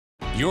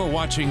You're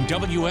watching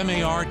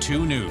WMAR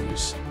 2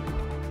 News.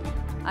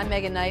 I'm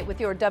Megan Knight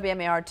with your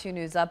WMAR 2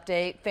 News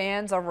update.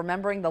 Fans are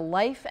remembering the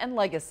life and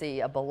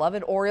legacy of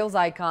beloved Orioles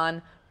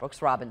icon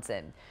Brooks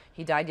Robinson.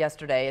 He died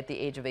yesterday at the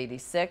age of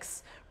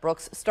 86.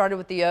 Brooks started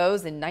with the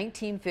O's in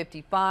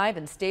 1955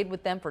 and stayed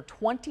with them for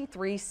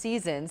 23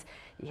 seasons.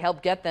 He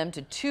helped get them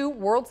to 2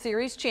 World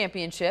Series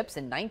championships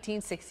in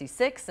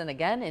 1966 and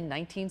again in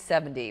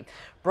 1970.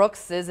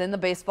 Brooks is in the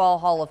Baseball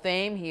Hall of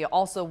Fame. He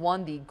also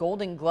won the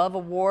Golden Glove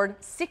Award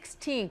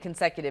 16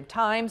 consecutive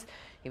times.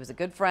 He was a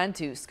good friend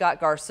to Scott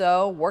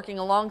Garceau, working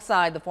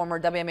alongside the former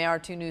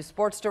WMAR 2 News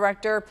sports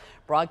director,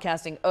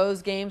 broadcasting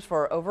O's games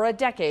for over a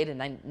decade in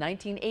the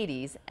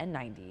 1980s and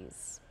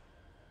 90s.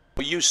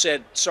 You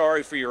said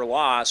sorry for your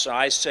loss.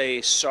 I say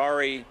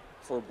sorry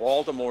for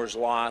Baltimore's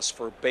loss,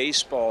 for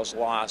baseball's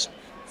loss,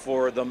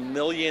 for the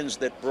millions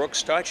that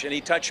Brooks touched, and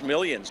he touched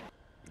millions.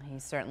 He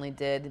certainly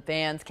did.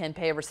 Fans can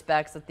pay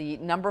respects at the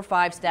number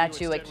 5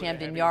 statue at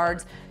Camden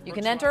Yards. You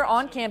can enter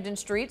on Camden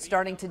Street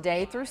starting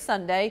today through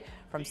Sunday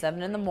from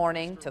 7 in the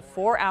morning to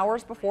 4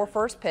 hours before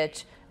first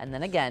pitch, and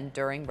then again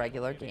during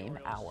regular game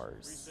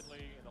hours.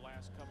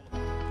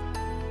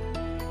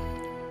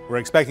 We're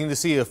expecting to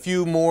see a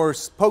few more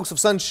pokes of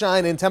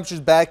sunshine and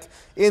temperatures back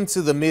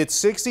into the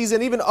mid-60s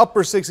and even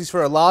upper 60s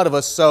for a lot of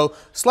us. So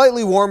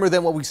slightly warmer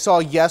than what we saw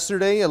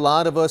yesterday. A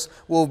lot of us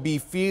will be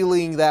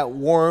feeling that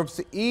warmth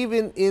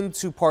even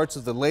into parts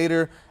of the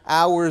later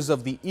hours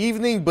of the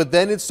evening. But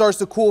then it starts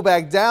to cool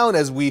back down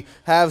as we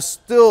have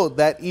still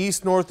that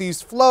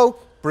east-northeast flow,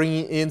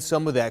 bringing in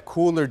some of that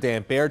cooler,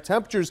 damp air.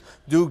 Temperatures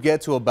do get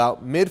to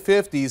about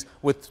mid-50s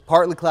with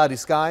partly cloudy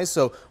skies,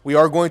 so we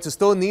are going to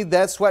still need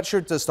that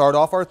sweatshirt to start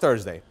off our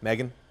Thursday.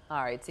 Megan?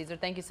 All right, Caesar,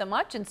 thank you so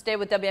much, and stay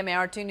with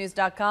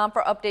WMAR2news.com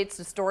for updates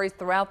to stories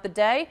throughout the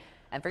day.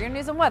 And for your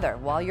news and weather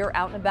while you're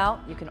out and about,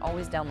 you can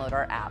always download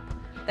our app.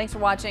 Thanks for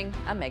watching.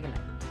 I'm Megan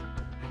Knight.